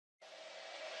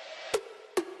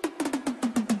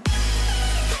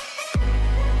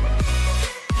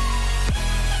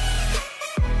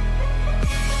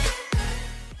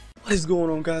What is going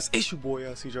on, guys? It's your boy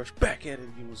icjosh back at it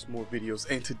again with some more videos.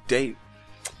 And today,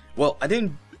 well, I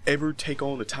didn't ever take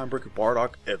on the Timebreaker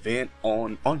Bardock event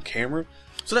on camera,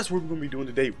 so that's what we're gonna be doing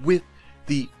today with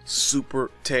the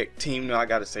Super TEQ team. Now I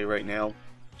gotta say right now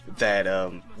that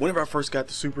whenever I first got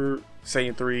the Super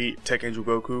Saiyan 3 TEQ Angel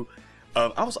Goku,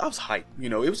 I was hyped. You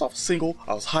know, it was off single.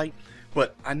 I was hyped,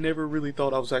 but I never really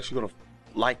thought I was actually gonna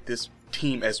like this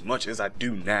team as much as I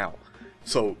do now.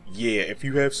 So yeah, if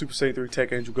you have Super Saiyan 3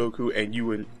 TEQ Angel Goku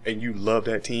and you love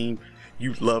that team,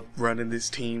 you love running this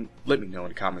team, let me know in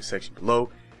the comment section below.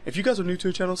 If you guys are new to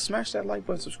the channel, smash that like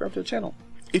button, subscribe to the channel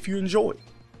if you enjoy.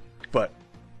 But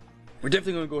we're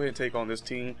definitely going to go ahead and take on this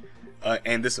team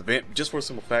and this event, just for the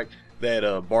simple fact that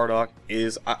Bardock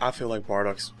is, I feel like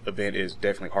Bardock's event is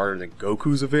definitely harder than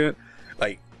Goku's event.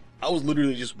 Like, I was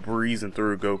literally just breezing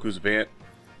through Goku's event,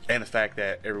 and the fact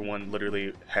that everyone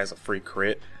literally has a free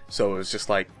crit, so it's just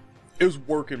like, it was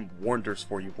working wonders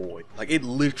for you, boy. Like, it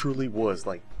literally was.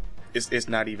 Like, it's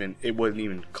not even, it wasn't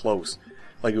even close.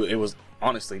 Like, it was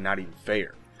honestly not even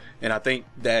fair. And I think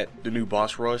that the new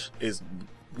boss rush is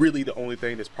really the only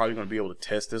thing that's probably going to be able to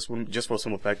test this one, just for the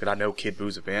simple fact that I know Kid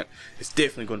Buu's event is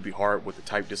definitely going to be hard with the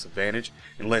type disadvantage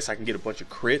unless I can get a bunch of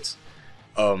crits.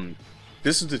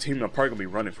 This is the team that I'm probably going to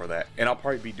be running for that, and I'll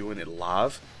probably be doing it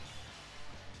live.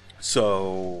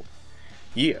 So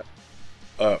yeah,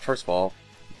 first of all,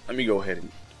 let me go ahead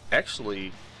and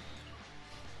actually,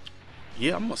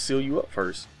 yeah, I'm gonna seal you up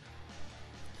first.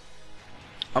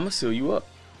 I'm gonna seal you up,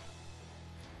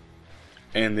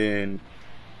 and then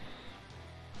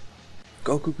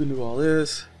Goku can do all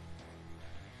this.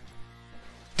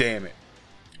 Damn it,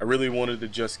 I really wanted to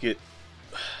just get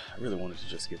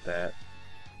that.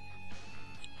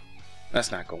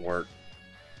 That's not gonna work.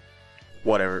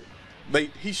 Whatever.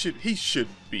 He should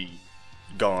be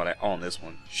gone on this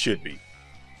one. Should be.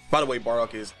 By the way,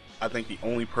 Bardock is, I think, the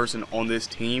only person on this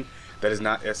team that is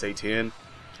not SA10.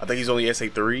 I think he's only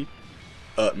SA3.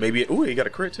 Maybe, ooh, he got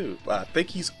a crit too. I think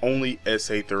he's only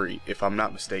SA3, if I'm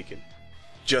not mistaken.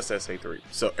 Just SA3.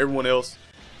 So everyone else,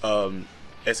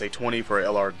 SA20 for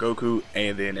LR Goku,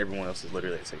 and then everyone else is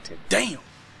literally SA10. Damn!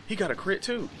 He got a crit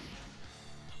too.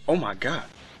 Oh my god.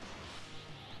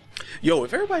 Yo,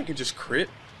 if everybody can just crit,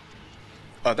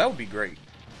 that would be great.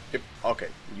 If, okay,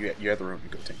 you have the room to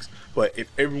go, tanks. But if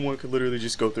everyone could literally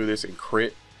just go through this and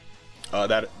crit,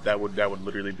 that would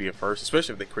literally be a first,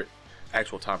 especially if they crit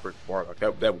actual Timebreaker Bardock.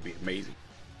 That would be amazing.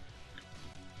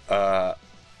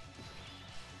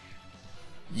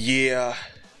 Yeah,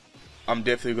 I'm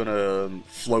definitely gonna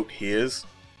float his.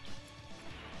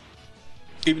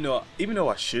 Even though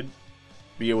I should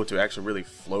be able to actually really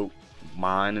float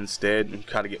mine instead and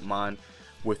kind of get mine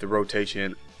with the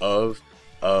rotation of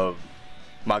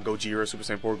my Gojira, Super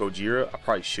Saiyan 4 Gojira. I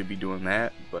probably should be doing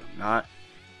that, but I'm not.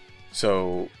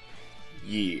 So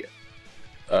yeah,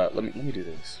 let me do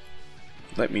this.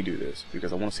 Let me do this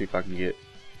because I want to see if I can get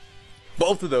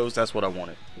both of those. That's what I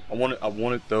wanted. I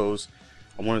wanted those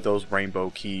rainbow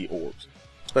key orbs.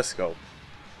 Let's go.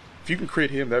 If you can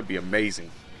crit him, that would be amazing.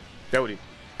 That would be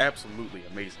absolutely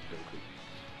amazing, Goku.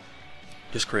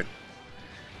 Just crit him.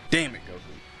 Damn it,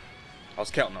 Goku. I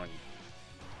was counting on you.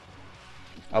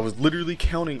 I was literally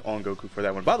counting on Goku for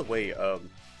that one. By the way,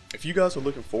 if you guys are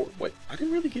looking forward, wait, I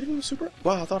didn't really give him a super?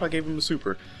 Wow, I thought I gave him a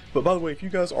super. But by the way, if you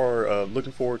guys are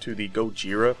looking forward to the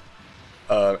Gojira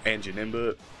and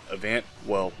Janemba event,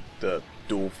 well, the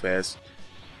Duel Fest,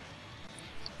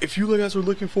 if you guys are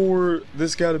looking for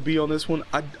this guy to be on this one,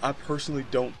 I personally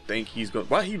don't think he's going.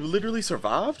 Wow, he literally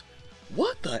survived?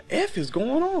 What the F is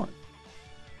going on?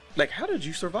 Like, how did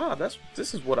you survive?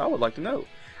 This is what I would like to know.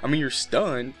 I mean, you're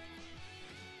stunned.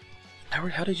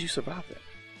 How did you survive that?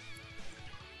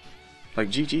 Like,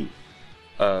 GG.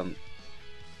 Oh,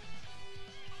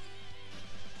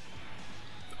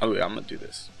 yeah, I'm gonna do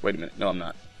this. Wait a minute. No, I'm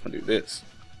not. I'm gonna do this.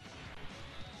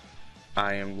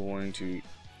 I am going to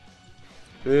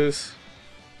do this.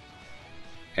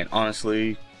 And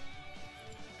honestly,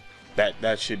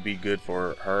 that should be good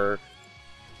for her.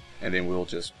 And then we'll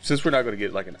just, since we're not gonna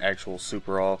get like an actual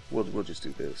super off, we'll just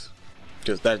do this.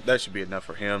 Just that should be enough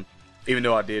for him. Even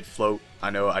though I did float, I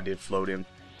know I did float him,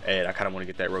 and I kind of want to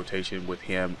get that rotation with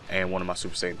him and one of my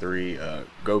Super Saiyan 3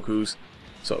 Gokus.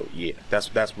 So yeah,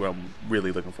 that's what I'm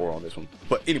really looking for on this one.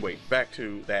 But anyway, back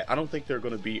to that. I don't think they're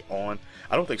going to be on.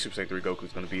 I don't think Super Saiyan 3 Goku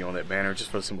is going to be on that banner, just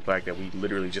for the simple fact that we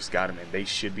literally just got him, and they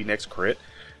should be next crit.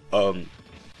 To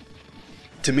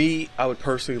me, I would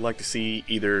personally like to see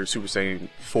either Super Saiyan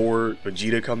 4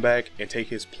 Vegeta come back and take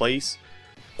his place,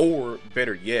 or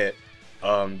better yet,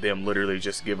 them literally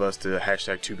just give us the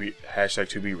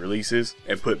 #2B releases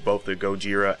and put both the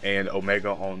Gojira and Omega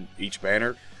on each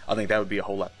banner. I think that would be a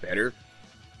whole lot better.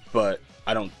 But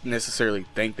I don't necessarily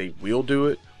think they will do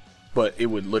it. But it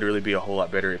would literally be a whole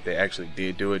lot better if they actually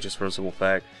did do it, just for the simple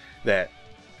fact that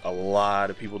a lot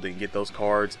of people didn't get those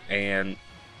cards. And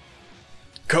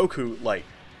Goku, like,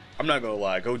 I'm not gonna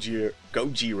lie,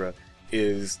 Gojira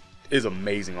is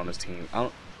amazing on this team.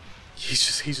 He's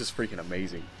just freaking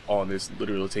amazing on this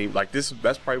literal team. Like,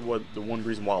 that's probably the one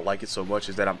reason why I like it so much,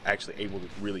 is that I'm actually able to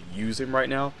really use him right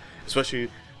now, especially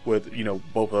with, you know,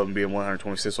 both of them being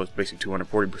 126, so it's basically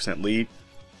 240% lead.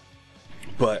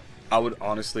 But I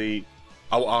honestly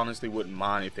wouldn't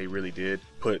mind if they really did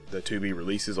put the 2B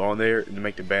releases on there and to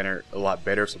make the banner a lot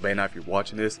better. So Bandai, if you're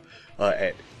watching this,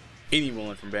 at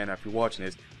anyone from Bandai, if you're watching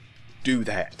this, do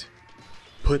that.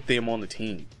 Put them on the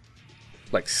team.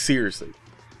 Like, seriously.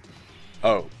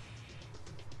 Oh,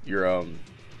 you're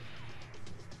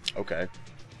okay.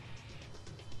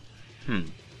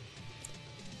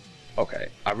 Okay,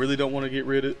 I really don't want to get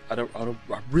rid of.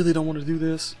 I really don't want to do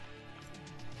this,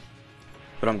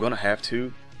 but I'm gonna have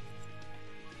to.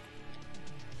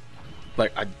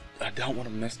 Like, I don't want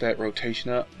to mess that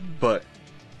rotation up, but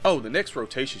oh, the next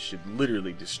rotation should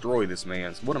literally destroy this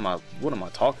man's. What am I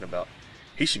talking about?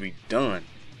 He should be done.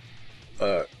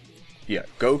 Yeah,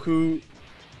 Goku.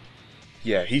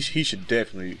 Yeah, he should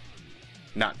definitely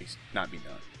not be done.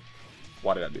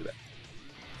 Why did I do that?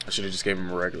 I should have just gave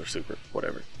him a regular super.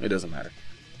 Whatever. It doesn't matter.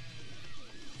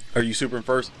 Are you supering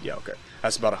first? Yeah, okay.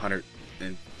 That's about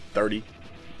 130,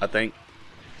 I think.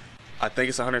 I think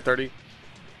it's 130.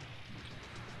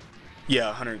 Yeah,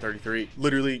 133.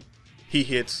 Literally, he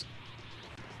hits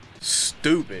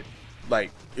stupid.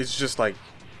 Like, it's just like,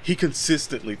 he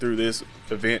consistently through this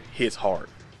event hits hard.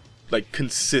 Like,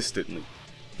 consistently.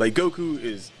 Like, Goku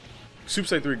is... Super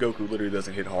Saiyan 3 Goku literally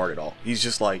doesn't hit hard at all. He's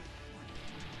just like...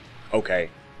 Okay.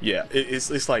 Yeah.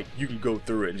 It's like, you can go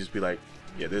through it and just be like,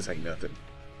 yeah, this ain't nothing.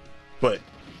 But...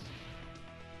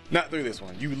 not through this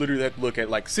one. You literally have to look at,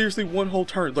 like, seriously, one whole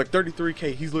turn. Like,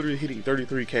 33k. He's literally hitting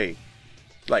 33k.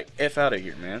 Like, F out of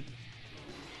here, man.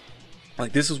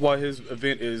 Like, this is why his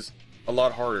event is a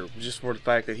lot harder. Just for the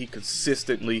fact that he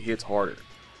consistently hits harder.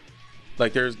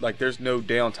 Like, there's no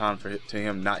downtime to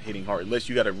him not hitting hard. Unless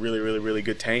you got a really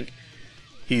good tank,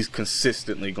 he's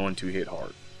consistently going to hit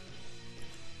hard.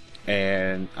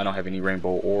 And I don't have any rainbow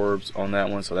orbs on that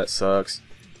one, so that sucks.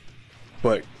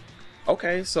 But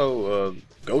okay, so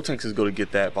Gotenks is going to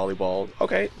get that volleyball.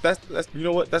 Okay, that's you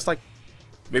know what? That's like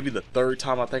maybe the third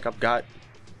time I think I've got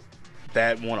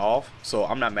that one off. So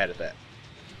I'm not mad at that.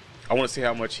 I want to see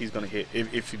how much he's going to hit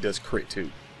if he does crit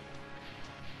too.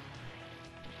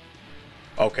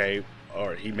 Okay,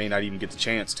 or he may not even get the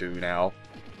chance to now.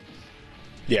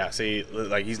 Yeah, see,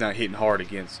 like, he's not hitting hard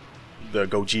against the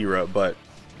Gojira, but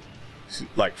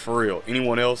like, for real,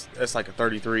 anyone else, that's like a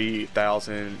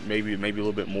 33,000, maybe a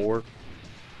little bit more.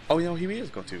 Oh, you know, he is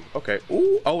going to. Okay.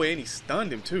 Ooh. Oh, and he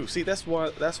stunned him too. See, that's why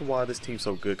this team's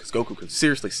so good, because Goku can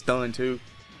seriously stun too.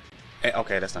 And,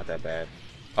 okay, that's not that bad.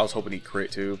 I was hoping he'd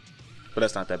crit too, but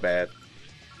that's not that bad.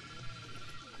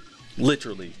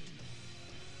 Literally,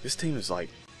 this team is like...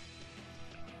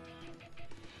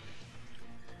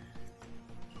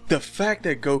 the fact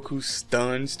that Goku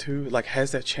stuns too, like,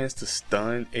 has that chance to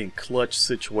stun in clutch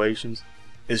situations,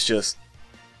 is just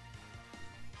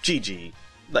GG.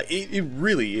 Like, it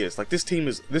really is. Like, this team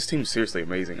is seriously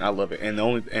amazing. I love it. And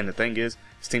the thing is,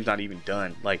 this team's not even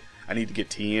done. Like, I need to get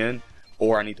TN,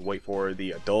 or I need to wait for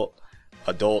the adult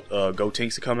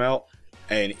Gotenks to come out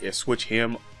and switch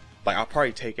him. Like, I'll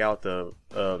probably take out the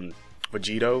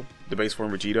Vegito, the base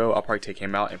form Vegito. I'll probably take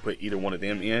him out and put either one of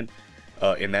them in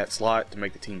that slot to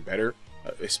make the team better,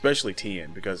 especially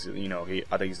TN, because, you know,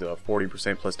 I think he's a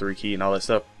 40% plus 3 key and all that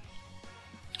stuff.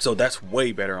 So that's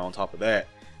way better on top of that.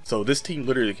 So this team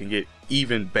literally can get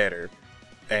even better,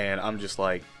 and I'm just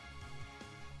like,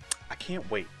 I can't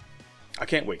wait. I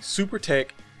can't wait. Super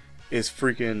Tech is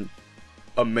freaking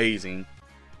amazing.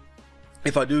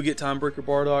 If I do get Timebreaker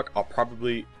Bardock,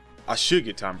 I should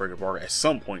get Timebreaker Bardock at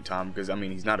some point in time, because, I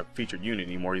mean, he's not a featured unit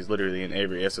anymore. He's literally in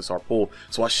every SSR pool,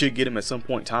 so I should get him at some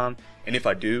point in time. And if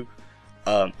I do,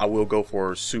 I will go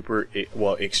for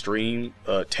Extreme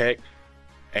Tech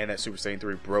and that Super Saiyan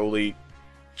 3 Broly,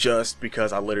 just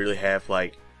because I literally have,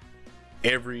 like,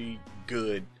 every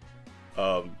good,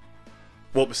 well,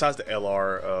 besides the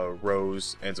LR,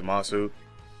 Rose, and Zamasu,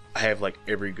 I have, like,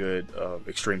 every good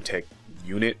Extreme Tech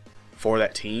unit for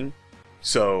that team.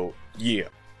 So yeah,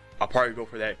 I'll probably go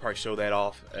for that, probably show that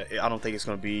off. I don't think it's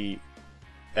going to be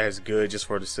as good, just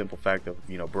for the simple fact of,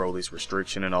 you know, Broly's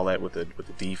restriction and all that with the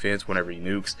defense whenever he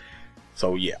nukes.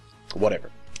 So yeah, whatever.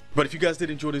 But if you guys did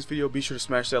enjoy this video, be sure to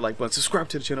smash that like button. Subscribe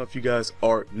to the channel if you guys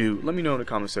are new. Let me know in the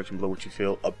comment section below what you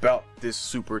feel about this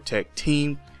Super TEQ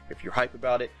team, if you're hype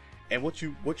about it, and what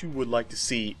you would like to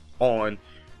see on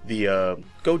the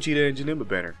Gogeta and Janemba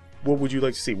banner. What would you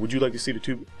like to see? Would you like to see the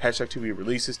 #2B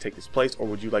releases take its place, or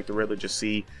would you like to rather just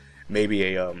see maybe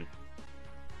a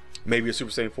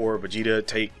Super Saiyan 4 Vegeta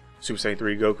take Super Saiyan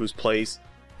 3 Goku's place,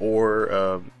 or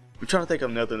I'm trying to think of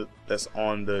another that's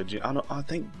on the. I don't know. I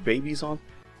think Baby's on.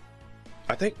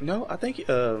 I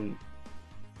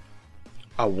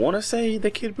want to say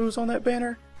the Kid Boo's on that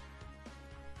banner,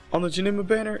 on the Janemba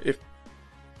banner.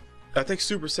 I think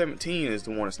Super 17 is the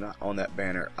one that's not on that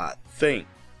banner, I think.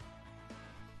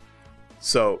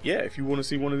 So yeah, if you want to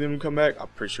see one of them come back, I'm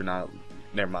pretty sure not.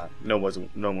 Never mind. No one's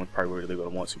probably really going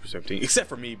to want Super 17, except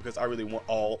for me, because I really want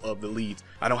all of the leads.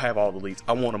 I don't have all the leads.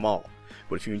 I want them all.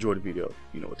 But if you enjoyed the video,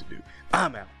 you know what to do.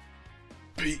 I'm out.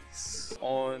 Peace.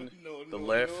 On the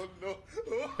left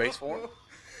base form.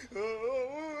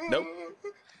 Nope.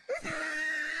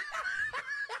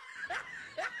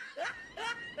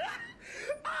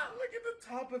 Look at the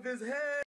top of his head.